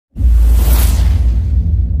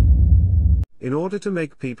In order to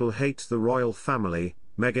make people hate the royal family,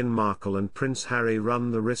 Meghan Markle and Prince Harry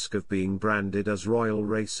run the risk of being branded as royal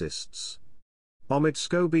racists. Omid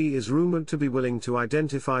Scobie is rumoured to be willing to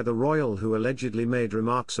identify the royal who allegedly made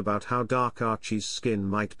remarks about how dark Archie's skin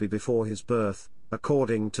might be before his birth,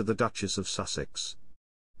 according to the Duchess of Sussex.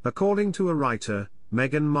 According to a writer,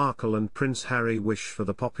 Meghan Markle and Prince Harry wish for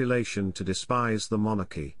the population to despise the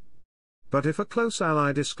monarchy. But if a close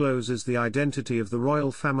ally discloses the identity of the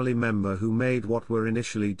royal family member who made what were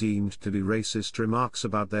initially deemed to be racist remarks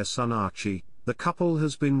about their son Archie, the couple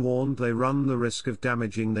has been warned they run the risk of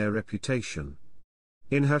damaging their reputation.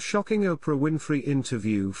 In her shocking Oprah Winfrey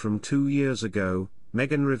interview from 2 years ago,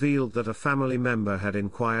 Meghan revealed that a family member had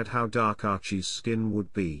inquired how dark Archie's skin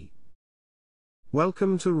would be.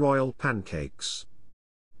 Welcome to Royal Pancakes.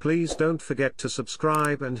 Please don't forget to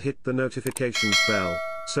subscribe and hit the notifications bell,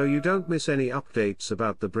 so you don't miss any updates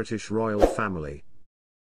about the British royal family.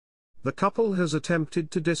 The couple has attempted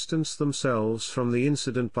to distance themselves from the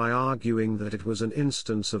incident by arguing that it was an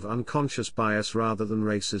instance of unconscious bias rather than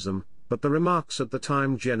racism, but the remarks at the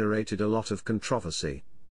time generated a lot of controversy.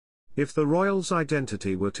 If the royals'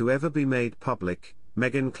 identity were to ever be made public,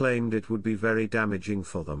 Meghan claimed it would be very damaging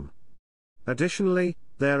for them. Additionally,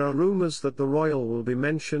 there are rumours that the royal will be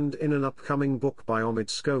mentioned in an upcoming book by Omid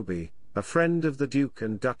Scobie, a friend of the Duke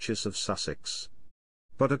and Duchess of Sussex.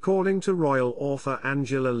 But according to royal author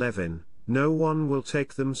Angela Levin, no one will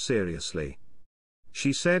take them seriously.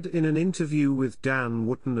 She said in an interview with Dan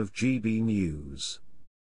Wootton of GB News.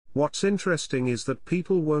 What's interesting is that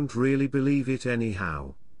people won't really believe it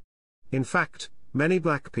anyhow. In fact, many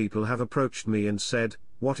black people have approached me and said,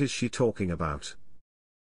 "What is she talking about?"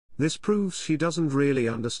 This proves she doesn't really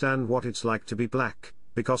understand what it's like to be black,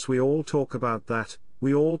 because we all talk about that,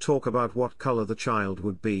 we all talk about what color the child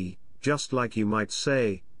would be, just like you might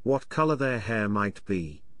say, what color their hair might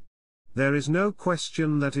be. There is no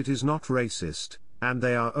question that it is not racist, and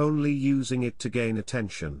they are only using it to gain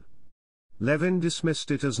attention. Levin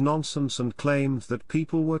dismissed it as nonsense and claimed that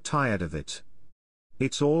people were tired of it.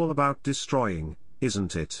 It's all about destroying,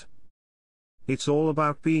 isn't it? It's all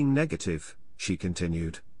about being negative, she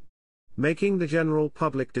continued. Making the general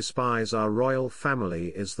public despise our royal family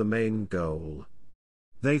is the main goal.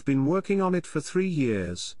 They've been working on it for 3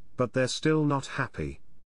 years, but they're still not happy.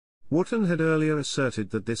 Wootton had earlier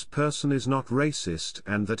asserted that this person is not racist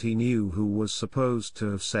and that he knew who was supposed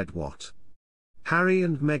to have said what. Harry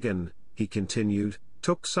and Meghan, he continued,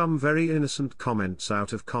 took some very innocent comments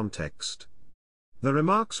out of context. The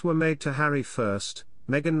remarks were made to Harry first,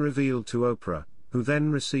 Meghan revealed to Oprah, who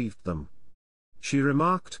then received them. She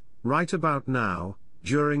remarked, "Right about now,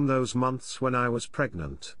 during those months when I was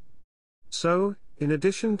pregnant." So, in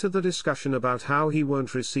addition to the discussion about how he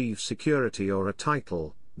won't receive security or a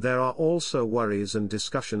title, there are also worries and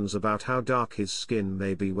discussions about how dark his skin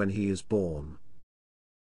may be when he is born.